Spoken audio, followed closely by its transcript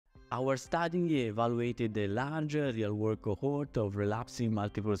Our study evaluated a large real-world cohort of relapsing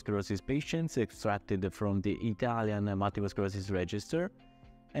multiple sclerosis patients extracted from the Italian multiple sclerosis register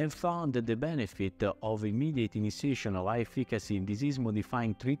and found that the benefit of immediate initiation of high-efficacy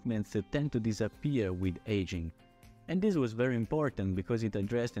disease-modifying treatments tend to disappear with aging. And this was very important because it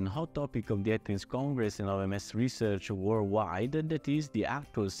addressed a hot topic of the ECTRIMS Congress and of MS research worldwide, that is the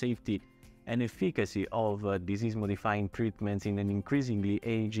actual safety and efficacy of disease-modifying treatments in an increasingly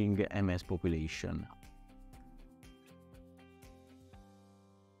aging MS population.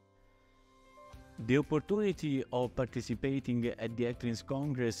 The opportunity of participating at the ECTRIMS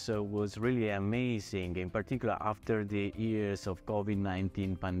Congress was really amazing, in particular after the years of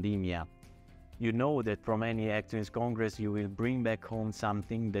COVID-19 pandemic. You know that from any ECTRIMS Congress you will bring back home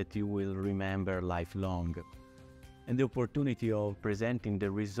something that you will remember lifelong. And the opportunity of presenting the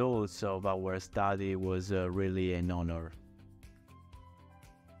results of our study was really an honor.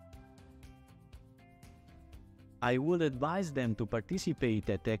 I would advise them to participate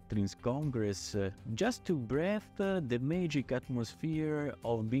at ECTRIMS Congress just to breathe the magic atmosphere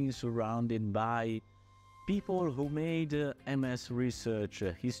of being surrounded by people who made MS research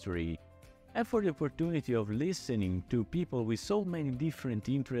history, and for the opportunity of listening to people with so many different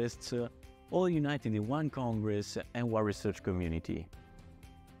interests all united in one Congress and one research community.